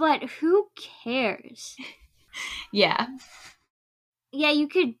guess, but who cares? Yeah. Yeah, you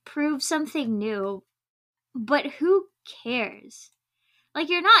could prove something new, but who cares? Like,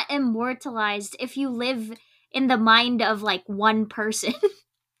 you're not immortalized if you live in the mind of, like, one person.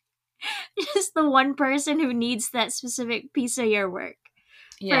 Just the one person who needs that specific piece of your work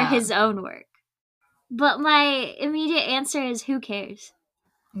for his own work. But my immediate answer is who cares?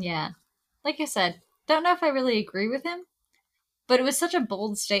 Yeah. Like I said, don't know if I really agree with him, but it was such a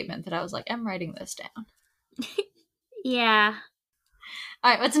bold statement that I was like, I'm writing this down. Yeah.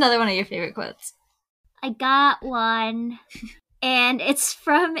 All right, what's another one of your favorite quotes? I got one, and it's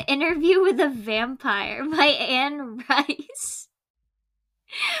from Interview with a Vampire by Anne Rice.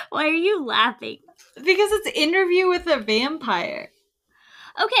 Why are you laughing? Because it's Interview with a Vampire.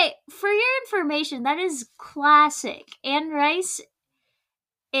 Okay, for your information, that is classic. Anne Rice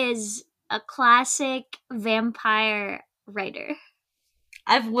is a classic vampire writer.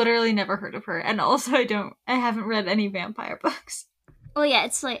 I've literally never heard of her, and also I haven't read any vampire books. Well, yeah,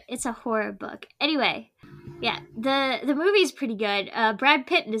 it's a horror book. Anyway, yeah, the movie's pretty good. Brad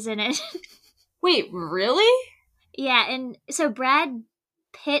Pitt is in it. Wait, really? Yeah, and so Brad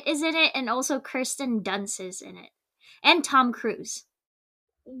Pitt is in it, and also Kirsten Dunst is in it, and Tom Cruise.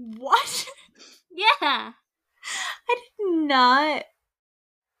 What? Yeah. I did not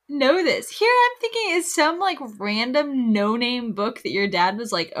know this. Here I'm thinking it's some like random no-name book that your dad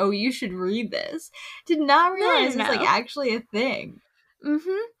was like, "Oh, you should read this." Did not realize it's like actually a thing.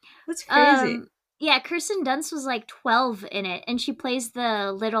 Mm-hmm. That's crazy. Yeah, Kirsten Dunst was like 12 in it, and she plays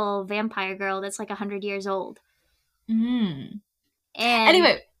the little vampire girl that's like 100 years old. And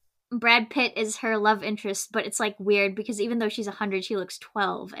anyway, Brad Pitt is her love interest, but it's like weird because even though she's 100, she looks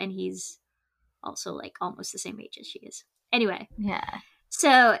 12, and he's also like almost the same age as she is. Anyway. Yeah.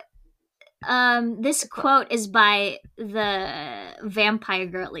 So, this quote is by the vampire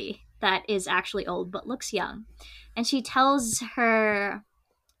girlie that is actually old but looks young. And she tells her,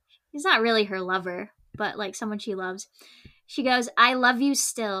 he's not really her lover, but like someone she loves. She goes, "I love you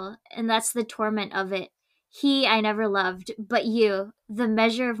still, and that's the torment of it. He I never loved, but you, the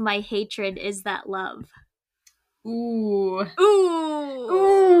measure of my hatred is that love." Ooh. Ooh.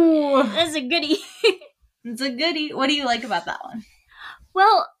 Ooh. That's a goodie. It's a goodie. What do you like about that one?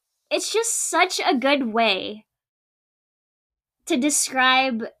 Well, it's just such a good way to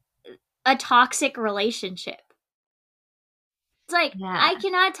describe a toxic relationship. It's like, I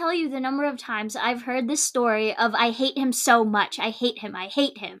cannot tell you the number of times I've heard this story of I hate him so much. I hate him. I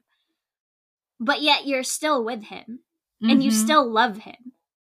hate him. But yet you're still with him. And you still love him.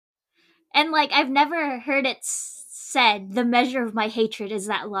 And like, I've never heard it said, the measure of my hatred is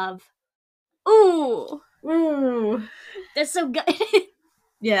that love. Ooh. Ooh. That's so good.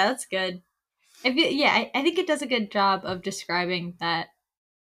 Yeah, that's good. I think it does a good job of describing that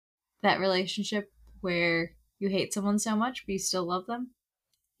relationship where you hate someone so much, but you still love them.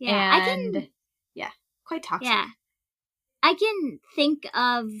 Yeah, and quite toxic. Yeah. I can think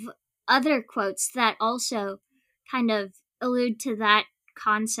of other quotes that also kind of allude to that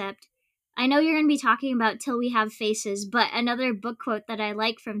concept. I know you're going to be talking about Till We Have Faces, but another book quote that I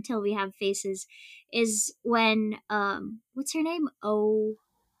like from Till We Have Faces is when, what's her name? Oh.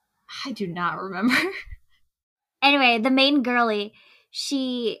 I do not remember. Anyway, the main girlie,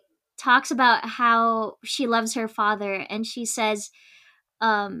 she talks about how she loves her father, and she says,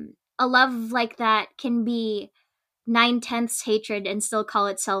 a love like that can be 9/10 hatred and still call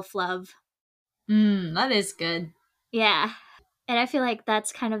it self-love. That is good. Yeah. And I feel like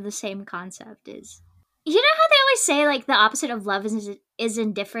that's kind of the same concept is. You know how they always say like the opposite of love is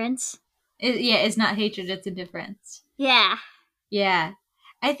indifference? It's not hatred, it's indifference. Yeah. Yeah.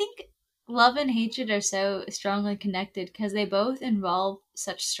 I think love and hatred are so strongly connected because they both involve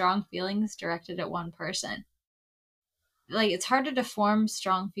such strong feelings directed at one person. Like, it's harder to form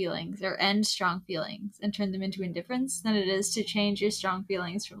strong feelings or end strong feelings and turn them into indifference than it is to change your strong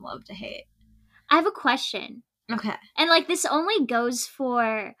feelings from love to hate. I have a question. Okay. And like this only goes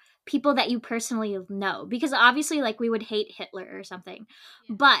for people that you personally know, because obviously like we would hate Hitler or something.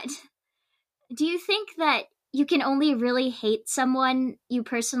 Yeah. But do you think that you can only really hate someone you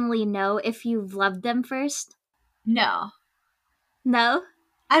personally know if you've loved them first? No. No?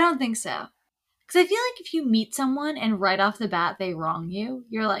 I don't think so. Because I feel like if you meet someone and right off the bat they wrong you,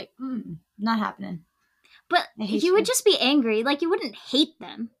 you're like, not happening. But you would just be angry. Like, you wouldn't hate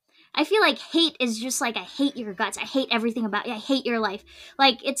them. I feel like hate is just like, I hate your guts. I hate everything about you. I hate your life.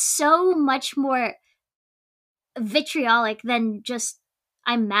 Like, it's so much more vitriolic than just,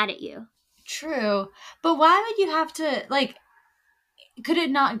 I'm mad at you. True. But why would you have to, like, could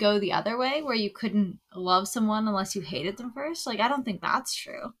it not go the other way where you couldn't love someone unless you hated them first? Like, I don't think that's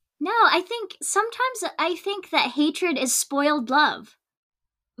true. No, I think that hatred is spoiled love.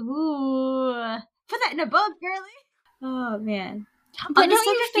 Ooh. Put that in a book, girly. Oh, man. But don't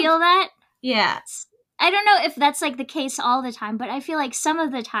you feel that? Yeah. I don't know if that's like the case all the time, but I feel like some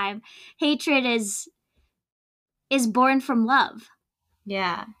of the time hatred is born from love.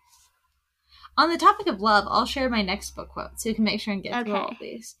 Yeah. On the topic of love, I'll share my next book quote so you can make sure and get through all of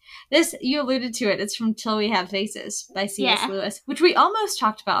these. This, you alluded to it, it's from Till We Have Faces by C.S. Lewis, which we almost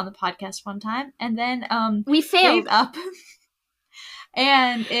talked about on the podcast one time, and then we failed up.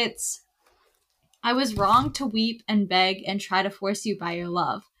 And it's, I was wrong to weep and beg and try to force you by your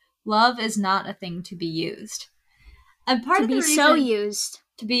love. Love is not a thing to be used. And part to of the be reason so used.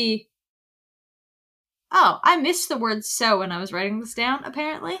 To be... Oh, I missed the word so when I was writing this down,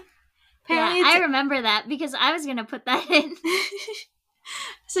 apparently. Yeah, I remember that because I was going to put that in.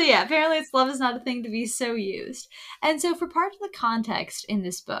 So yeah, apparently it's love is not a thing to be so used. And so for part of the context in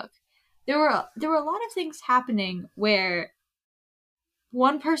this book, there were a lot of things happening where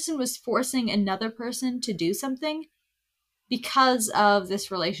one person was forcing another person to do something because of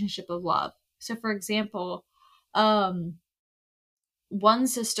this relationship of love. So for example, one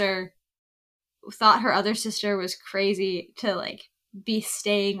sister thought her other sister was crazy to like be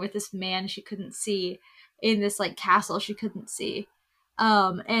staying with this man she couldn't see in this like castle she couldn't see.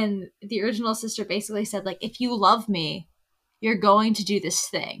 And the original sister basically said, like, if you love me, you're going to do this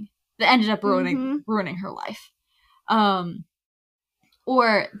thing that ended up ruining her life.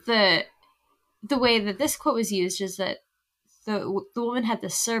 Or the way that this quote was used is that the woman had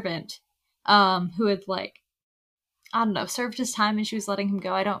this servant who had, like, I don't know, served his time and she was letting him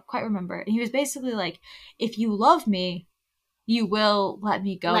go. I don't quite remember. And he was basically like, if you love me, you will let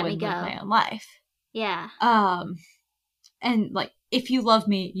me go and live my own life. Yeah. And like, if you love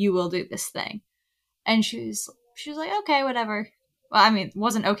me, you will do this thing. And she was like, okay, whatever. Well, I mean, it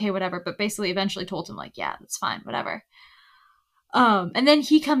wasn't okay, whatever, but basically eventually told him, like, yeah, that's fine, whatever. And then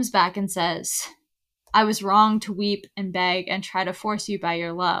he comes back and says, I was wrong to weep and beg and try to force you by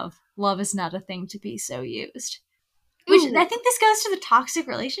your love. Love is not a thing to be so used. Which I think this goes to the toxic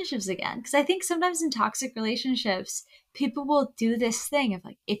relationships again. Because I think sometimes in toxic relationships, people will do this thing of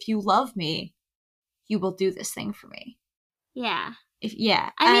like, if you love me, you will do this thing for me. Yeah.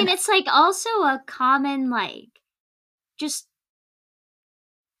 I mean, it's like also a common, like, just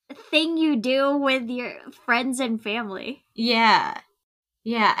thing you do with your friends and family. Yeah.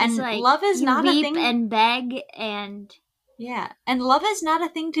 Yeah. And like, love is not a thing. And beg and. Yeah. And love is not a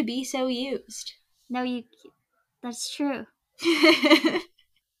thing to be so used. No, that's true.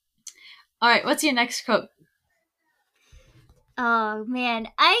 All right. What's your next quote? Oh, man.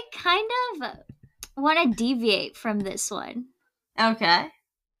 I kind of want to deviate from this one. Okay.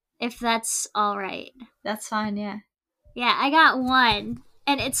 If that's all right. That's fine, yeah. Yeah, I got one.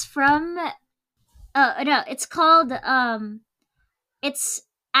 And it's from... no, it's called... it's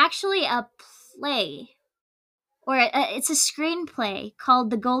actually a play. Or it's a screenplay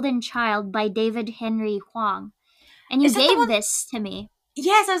called The Golden Child by David Henry Hwang. And you gave this to me.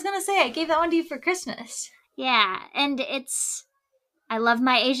 Yes, I was going to say, I gave that one to you for Christmas. Yeah, and it's... I love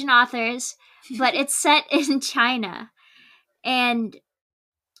my Asian authors, but it's set in China. And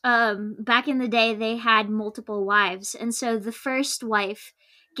back in the day, they had multiple wives. And so the first wife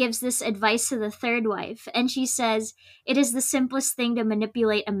gives this advice to the third wife. And she says, it is the simplest thing to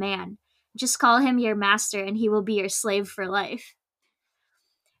manipulate a man. Just call him your master and he will be your slave for life.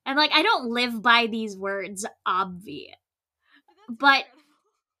 And like, I don't live by these words, obvious. But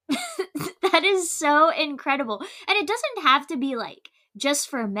that is so incredible. And it doesn't have to be like just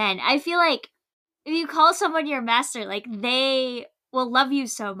for men. I feel like if you call someone your master, like they will love you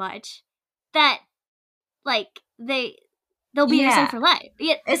so much that like they'll be your slave for life.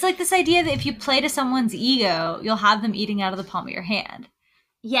 Yeah. It's like this idea that if you play to someone's ego, you'll have them eating out of the palm of your hand.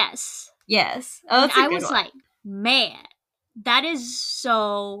 Yes. Yes. Oh, that's a good one. I was like, man, that is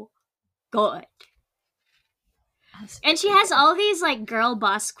so good. And she has all these like girl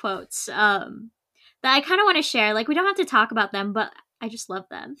boss quotes that I kind of want to share. Like, we don't have to talk about them, but I just love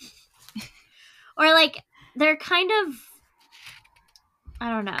them. Or like, they're kind of, I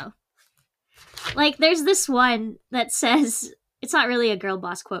don't know. Like, there's this one that says, it's not really a girl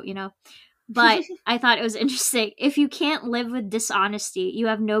boss quote, you know, but I thought it was interesting. If you can't live with dishonesty, you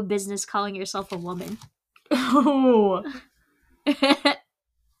have no business calling yourself a woman. Oh.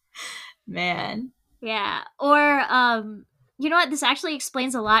 Man. Yeah. Or you know what? This actually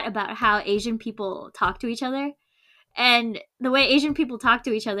explains a lot about how Asian people talk to each other. And the way Asian people talk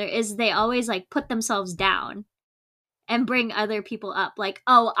to each other is they always like put themselves down and bring other people up. Like,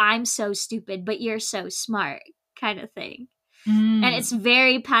 oh, I'm so stupid, but you're so smart, kind of thing. And it's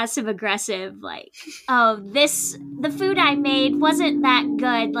very passive aggressive, like, oh, the food I made wasn't that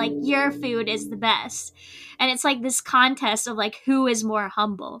good, like your food is the best. And it's like this contest of like who is more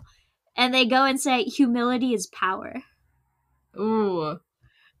humble. And they go and say humility is power. Ooh.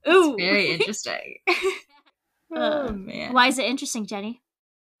 That's Ooh. very interesting. Oh, man. Why is it interesting, Jenny?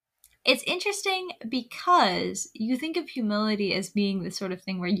 It's interesting because you think of humility as being the sort of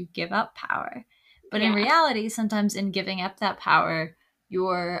thing where you give up power. But in reality, sometimes in giving up that power,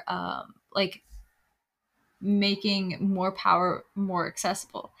 you're like making more power more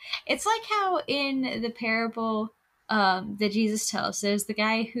accessible. It's like how in the parable that Jesus tells, there's the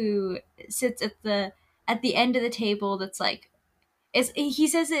guy who sits at the end of the table that's like, he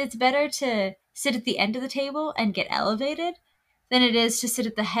says that it's better to sit at the end of the table and get elevated than it is to sit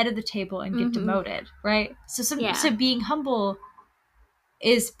at the head of the table and get demoted, right? So being humble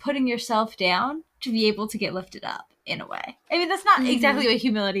is putting yourself down to be able to get lifted up in a way. I mean, that's not exactly what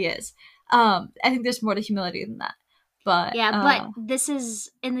humility is. I think there's more to humility than that. But but this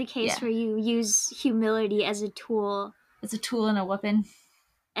is in the case where you use humility as a tool. It's a tool and a weapon.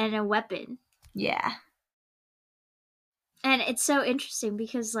 And a weapon. Yeah. And it's so interesting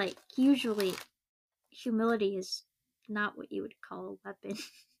because, like, usually humility is not what you would call a weapon.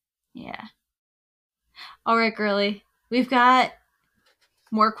 Yeah. All right, girly. We've got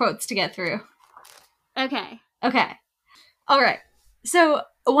more quotes to get through. Okay. All right. So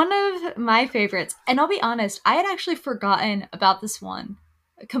one of my favorites, and I'll be honest, I had actually forgotten about this one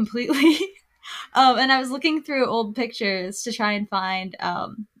completely. And I was looking through old pictures to try and find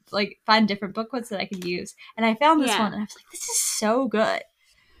different book quotes that I could use. And I found this one and I was like, this is so good.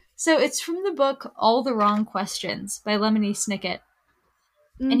 So it's from the book All the Wrong Questions by Lemony Snicket.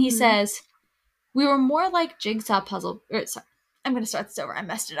 And he says, we were more like jigsaw puzzle. Sorry, I'm going to start this over. I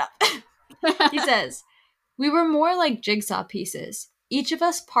messed it up. He says, we were more like jigsaw pieces, each of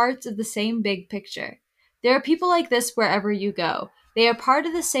us parts of the same big picture. There are people like this wherever you go. They are part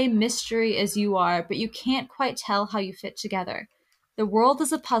of the same mystery as you are, but you can't quite tell how you fit together. The world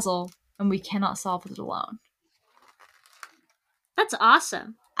is a puzzle, and we cannot solve it alone. That's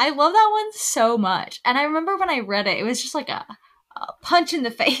awesome. I love that one so much. And I remember when I read it, it was just like a punch in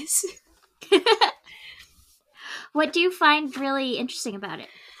the face. What do you find really interesting about it?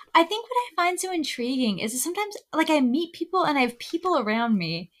 I think what I find so intriguing is that sometimes, like, I meet people and I have people around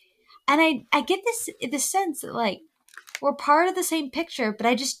me, and I get this sense that, like, we're part of the same picture, but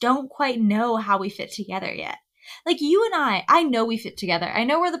I just don't quite know how we fit together yet. Like, you and I know we fit together. I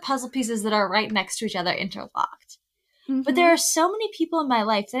know we're the puzzle pieces that are right next to each other interlocked. But there are so many people in my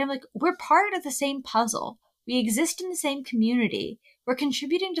life that I'm like, we're part of the same puzzle. We exist in the same community. We're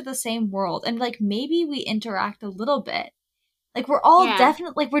contributing to the same world. And, like, maybe we interact a little bit. Like, we're all we're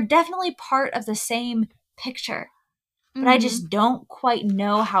definitely part of the same picture. But I just don't quite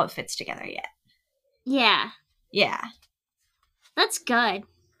know how it fits together yet. Yeah. Yeah. That's good.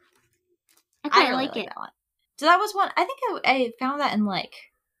 I really like it. That one. So that was one, I think I found that in, like,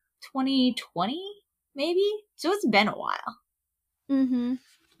 2020, maybe? So it's been a while.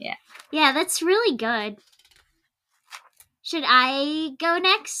 Yeah. Yeah, that's really good. Should I go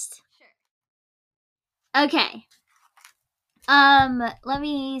next? Sure. Okay. Let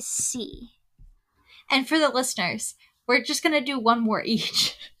me see. And for the listeners, we're just gonna do one more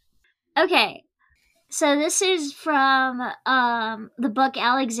each. Okay. So this is from the book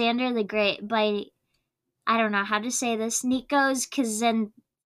Alexander the Great by, I don't know how to say this, Nikos Kazantzakis?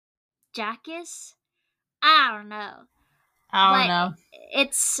 I don't know.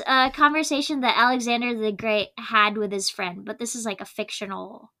 It's a conversation that Alexander the Great had with his friend, but this is like a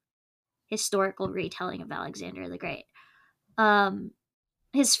fictional historical retelling of Alexander the Great.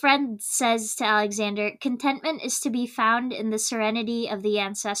 His friend says to Alexander, contentment is to be found in the serenity of the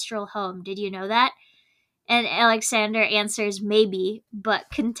ancestral home. Did you know that? And Alexander answers, maybe,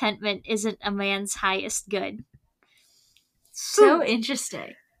 but contentment isn't a man's highest good. So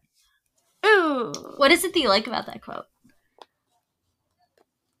interesting. Ooh. What is it that you like about that quote?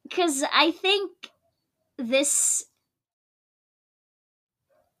 Because I think this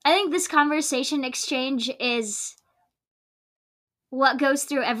conversation exchange is what goes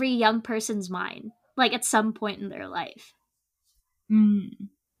through every young person's mind, like at some point in their life.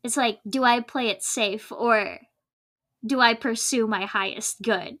 It's like, do I play it safe or do I pursue my highest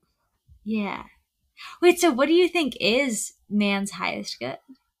good? Yeah. Wait, so what do you think is man's highest good?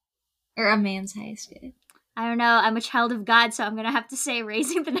 Or a man's highest good. I don't know. I'm a child of God, so I'm going to have to say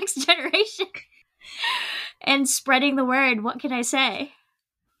raising the next generation and spreading the word. What can I say?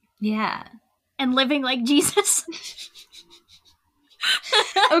 Yeah. And living like Jesus.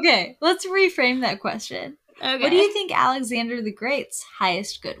 Okay, let's reframe that question. Okay. What do you think Alexander the Great's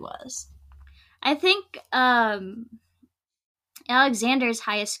highest good was? I think Alexander's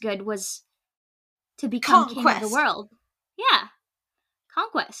highest good was to become king of the world. Yeah.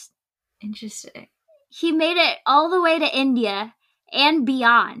 Conquest. Interesting. He made it all the way to India and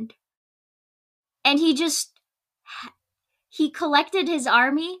beyond. And he collected his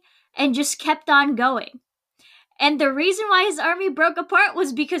army and just kept on going. And the reason why his army broke apart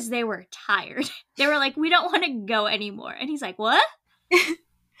was because they were tired. They were like, we don't want to go anymore. And he's like, what? Huh?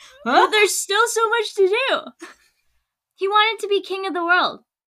 But there's still so much to do. He wanted to be king of the world.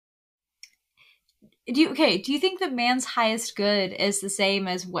 Do you think that man's highest good is the same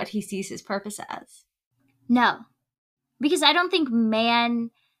as what he sees his purpose as? No. Because I don't think man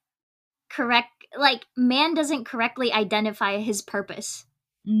doesn't correctly identify his purpose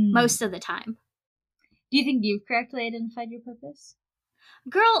most of the time. Do you think you've correctly identified your purpose?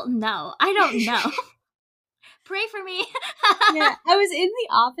 Girl, no. I don't know. Pray for me. Yeah, I was in the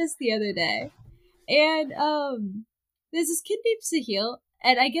office the other day, and there's this kid named Sahil,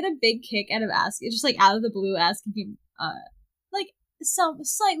 and I get a big kick out of asking, just like out of the blue, asking him like some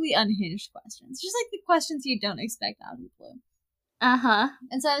slightly unhinged questions, just like the questions you don't expect out of the blue. Uh-huh.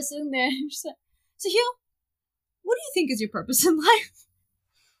 And so I was sitting there and just like, Sahil, what do you think is your purpose in life?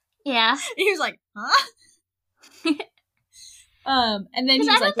 Yeah. And he was like, huh? And then because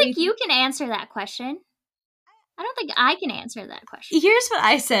I don't think you can answer that question. I don't think I can answer that question. Here's what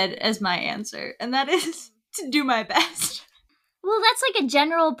I said as my answer, and that is to do my best. Well, that's like a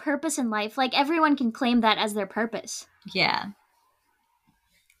general purpose in life. Like, everyone can claim that as their purpose. Yeah.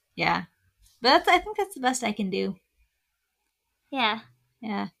 Yeah. But I think that's the best I can do. Yeah.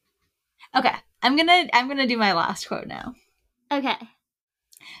 Yeah. Okay. I'm gonna do my last quote now. Okay.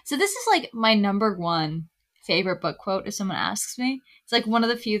 So this is like my number one favorite book quote if someone asks me. It's like one of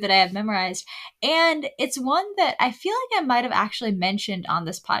the few that I have memorized. And it's one that I feel like I might have actually mentioned on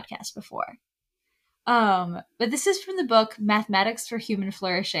this podcast before. But this is from the book Mathematics for Human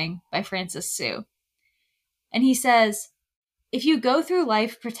Flourishing by Francis Su. And he says, if you go through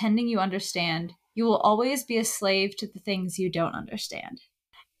life pretending you understand, you will always be a slave to the things you don't understand.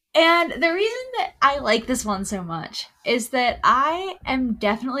 And the reason that I like this one so much is that I am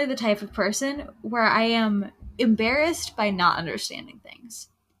definitely the type of person where I am embarrassed by not understanding things.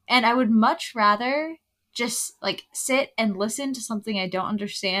 And I would much rather just like sit and listen to something I don't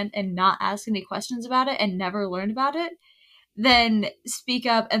understand and not ask any questions about it and never learn about it than speak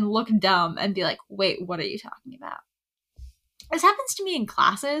up and look dumb and be like, wait, what are you talking about? This happens to me in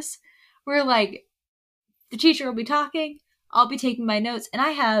classes where like the teacher will be talking, I'll be taking my notes, and I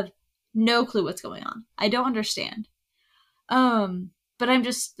have no clue what's going on. I don't understand. But I'm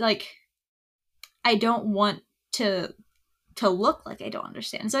just like, I don't want to look like I don't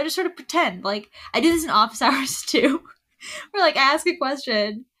understand. So I just sort of pretend. Like, I do this in office hours too. Where like I ask a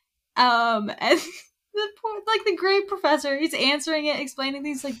question, and the great professor, he's answering it, explaining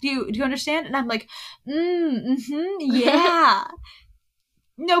things like, do you understand? And I'm like, yeah.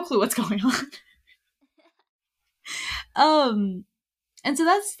 No clue what's going on. And so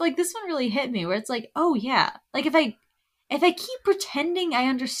that's like, this one really hit me where it's like, oh yeah, like if I keep pretending I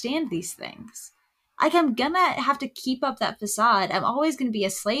understand these things, like I'm gonna have to keep up that facade. I'm always gonna be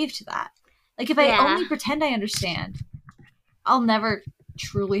a slave to that. Like if I only pretend I understand, I'll never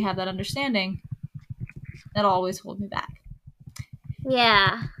truly have that understanding. That'll always hold me back.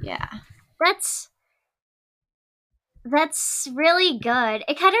 Yeah. Yeah. That's really good.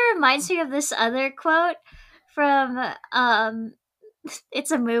 It kind of reminds me of this other quote from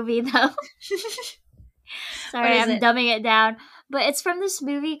it's a movie though. Sorry, I'm dumbing it down. But it's from this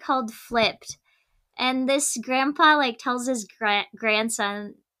movie called Flipped. And this grandpa like tells his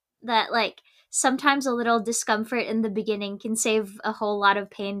grandson that like sometimes a little discomfort in the beginning can save a whole lot of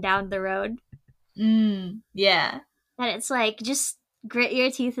pain down the road. Yeah. And it's like, just grit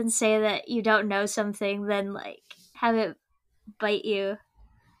your teeth and say that you don't know something, then like have it bite you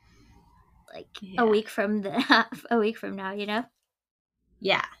like a week from now, you know?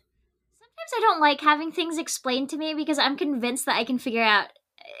 Yeah. Sometimes I don't like having things explained to me because I'm convinced that I can figure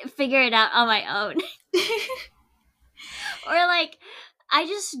it out on my own. Or like I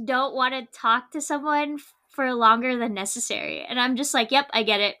just don't want to talk to someone for longer than necessary. And I'm just like, yep, I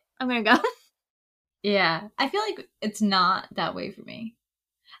get it. I'm going to go. Yeah. I feel like it's not that way for me.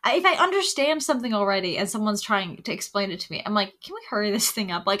 if I understand something already and someone's trying to explain it to me, I'm like, can we hurry this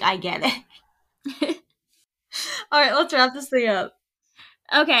thing up? Like, I get it. All right, let's wrap this thing up.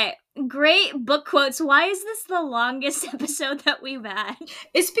 Okay, great book quotes. Why is this the longest episode that we've had?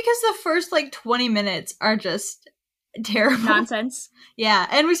 It's because the first, 20 minutes are just terrible. Nonsense. Yeah,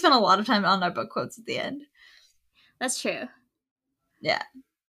 and we spent a lot of time on our book quotes at the end. That's true. Yeah.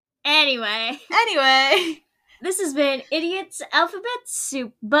 Anyway. This has been Idiot's Alphabet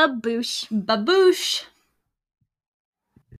Soup. Baboosh. Baboosh.